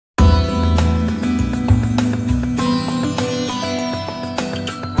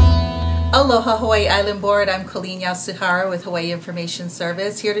Aloha Hawaii Island Board, I'm Colleen Yasuhara with Hawaii Information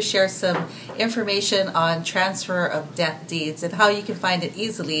Service, here to share some information on transfer of death deeds and how you can find it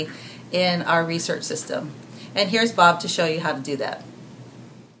easily in our research system. And here's Bob to show you how to do that.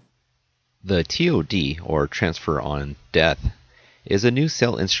 The TOD, or Transfer on Death, is a new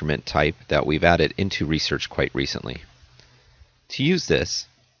sale instrument type that we've added into research quite recently. To use this,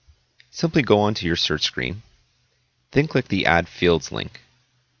 simply go onto your search screen, then click the Add Fields link.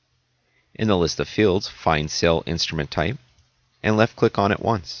 In the list of fields, find Sale Instrument Type, and left-click on it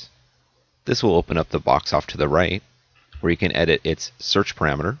once. This will open up the box off to the right, where you can edit its search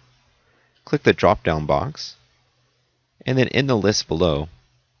parameter. Click the drop-down box, and then in the list below,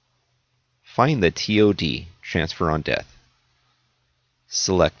 find the TOD, Transfer on Death.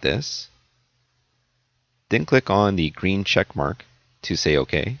 Select this, then click on the green check mark to say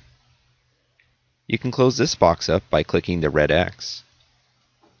OK. You can close this box up by clicking the red X,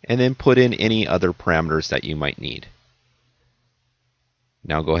 and then put in any other parameters that you might need.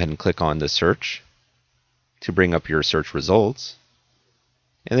 Now go ahead and click on the search to bring up your search results,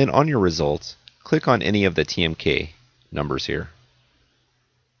 and then on your results, click on any of the TMK numbers here.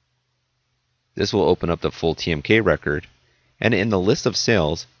 This will open up the full TMK record, and in the list of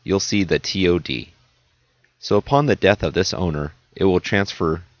sales, you'll see the TOD. So upon the death of this owner, it will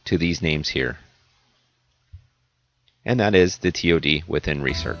transfer to these names here. And that is the TOD within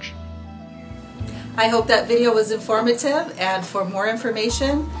research. I hope that video was informative, and for more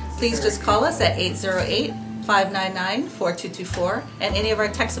information, please just call us at 808-599-4224, and any of our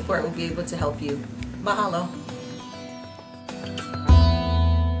tech support will be able to help you. Mahalo.